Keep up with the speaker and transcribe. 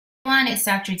Everyone, it's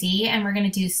Dr. D, and we're going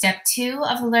to do step 2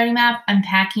 of the learning map,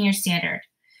 unpacking your standard.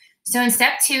 So in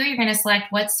step 2, you're going to select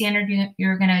what standard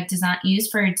you're going to use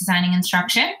for designing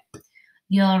instruction.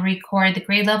 You'll record the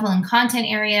grade level and content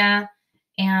area,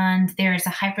 and there's a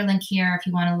hyperlink here if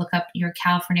you want to look up your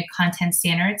California content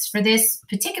standards. For this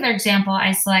particular example,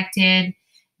 I selected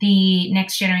the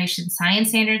Next Generation Science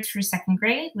Standards for 2nd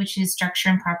grade, which is Structure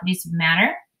and Properties of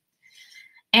Matter.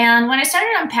 And when I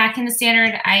started unpacking the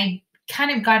standard, I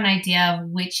kind of got an idea of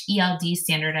which ELD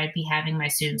standard I'd be having my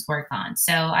students work on.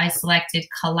 So I selected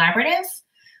collaborative,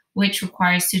 which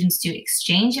requires students to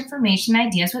exchange information and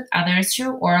ideas with others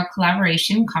through oral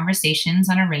collaboration conversations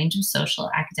on a range of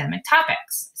social academic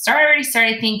topics. So I already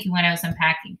started thinking when I was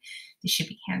unpacking, they should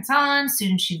be hands-on,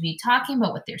 students should be talking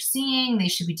about what they're seeing, they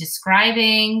should be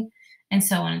describing, and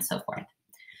so on and so forth.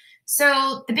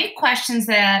 So the big questions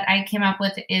that I came up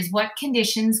with is what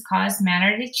conditions cause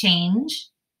matter to change?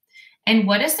 And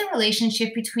what is the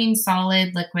relationship between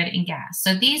solid, liquid, and gas?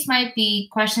 So these might be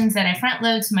questions that I front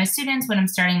load to my students when I'm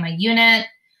starting my unit,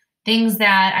 things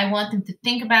that I want them to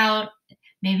think about.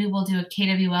 Maybe we'll do a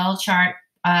KWL chart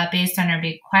based on our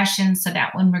big questions so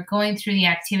that when we're going through the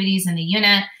activities in the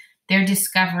unit, they're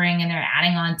discovering and they're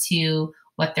adding on to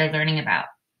what they're learning about.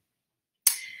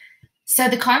 So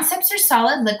the concepts are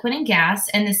solid, liquid, and gas,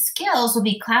 and the skills will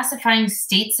be classifying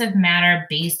states of matter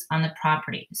based on the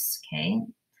properties, okay?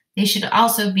 They should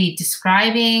also be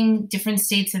describing different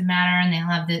states of matter, and they'll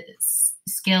have the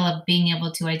skill of being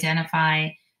able to identify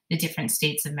the different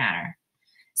states of matter.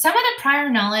 Some of the prior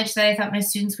knowledge that I thought my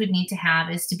students would need to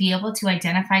have is to be able to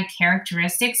identify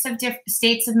characteristics of different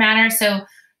states of matter. So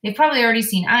they've probably already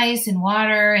seen ice and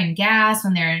water and gas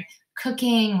when they're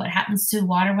cooking, what happens to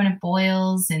water when it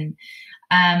boils.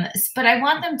 But I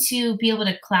want them to be able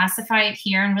to classify it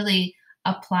here and really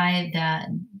apply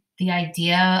the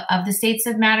idea of the states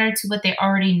of matter to what they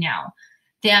already know.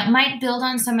 That might build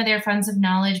on some of their funds of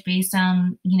knowledge based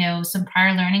on, some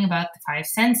prior learning about the 5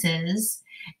 senses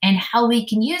and how we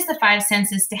can use the 5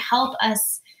 senses to help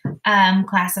us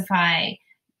classify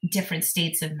different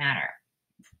states of matter.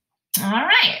 All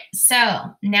right, so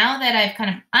now that I've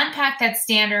kind of unpacked that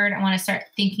standard, I want to start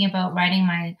thinking about writing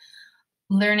my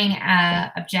learning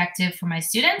objective for my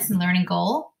students and learning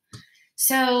goal.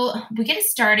 So we get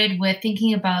started with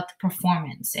thinking about the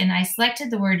performance, and I selected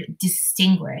the word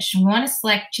distinguish. We want to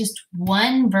select just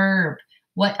one verb,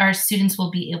 what our students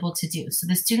will be able to do. So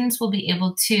the students will be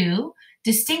able to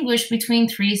distinguish between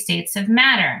 3 states of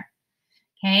matter,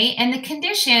 okay? And the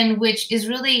condition, which is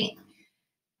really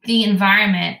the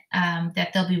environment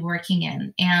that they'll be working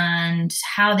in and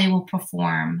how they will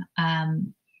perform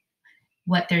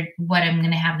what I'm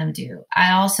going to have them do.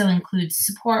 I also include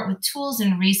support with tools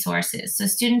and resources. So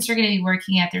students are going to be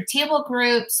working at their table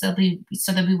groups. They'll be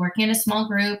working in a small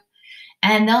group,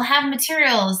 and they'll have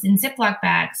materials in Ziploc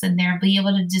bags, and they'll be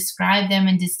able to describe them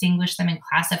and distinguish them and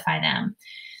classify them.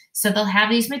 So they'll have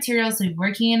these materials, they'll be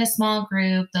working in a small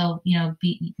group, they'll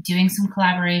be doing some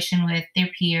collaboration with their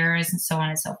peers and so on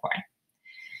and so forth.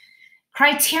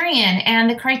 Criterion, and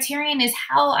the criterion is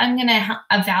how I'm going to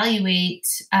evaluate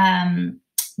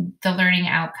the learning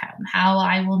outcome, how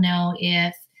I will know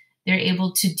if they're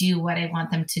able to do what I want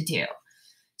them to do.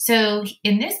 So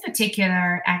in this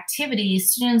particular activity,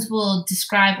 students will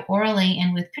describe orally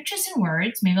and with pictures and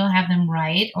words, maybe I'll have them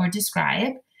write or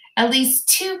describe at least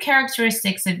 2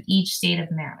 characteristics of each state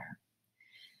of matter.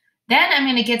 Then I'm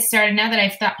going to get started. Now that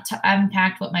I've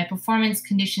unpacked what my performance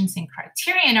conditions and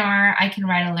criterion are, I can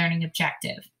write a learning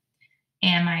objective.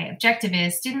 And my objective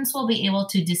is students will be able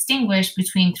to distinguish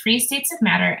between 3 states of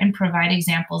matter and provide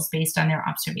examples based on their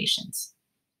observations.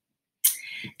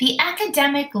 The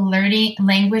academic learning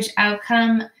language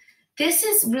outcome, this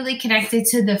is really connected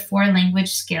to the 4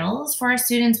 language skills for our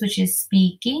students, which is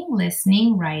speaking,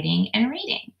 listening, writing, and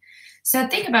reading. So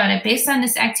think about it. Based on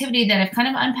this activity that I've kind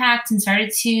of unpacked and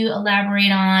started to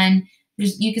elaborate on,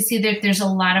 you can see that there's a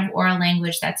lot of oral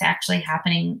language that's actually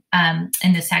happening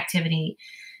in this activity.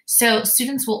 So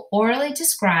students will orally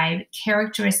describe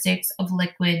characteristics of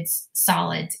liquids,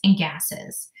 solids, and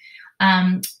gases.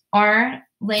 Our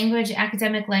language,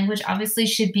 academic language, obviously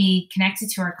should be connected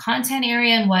to our content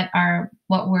area and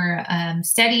what we're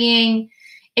studying.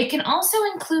 It can also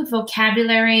include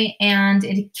vocabulary, and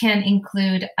it can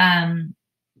include,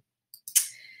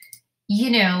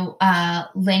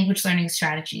 language learning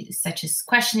strategies such as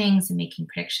questionings and making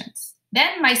predictions.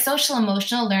 Then my social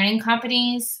emotional learning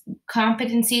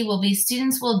competency will be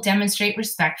students will demonstrate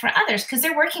respect for others because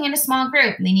they're working in a small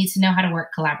group and they need to know how to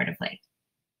work collaboratively.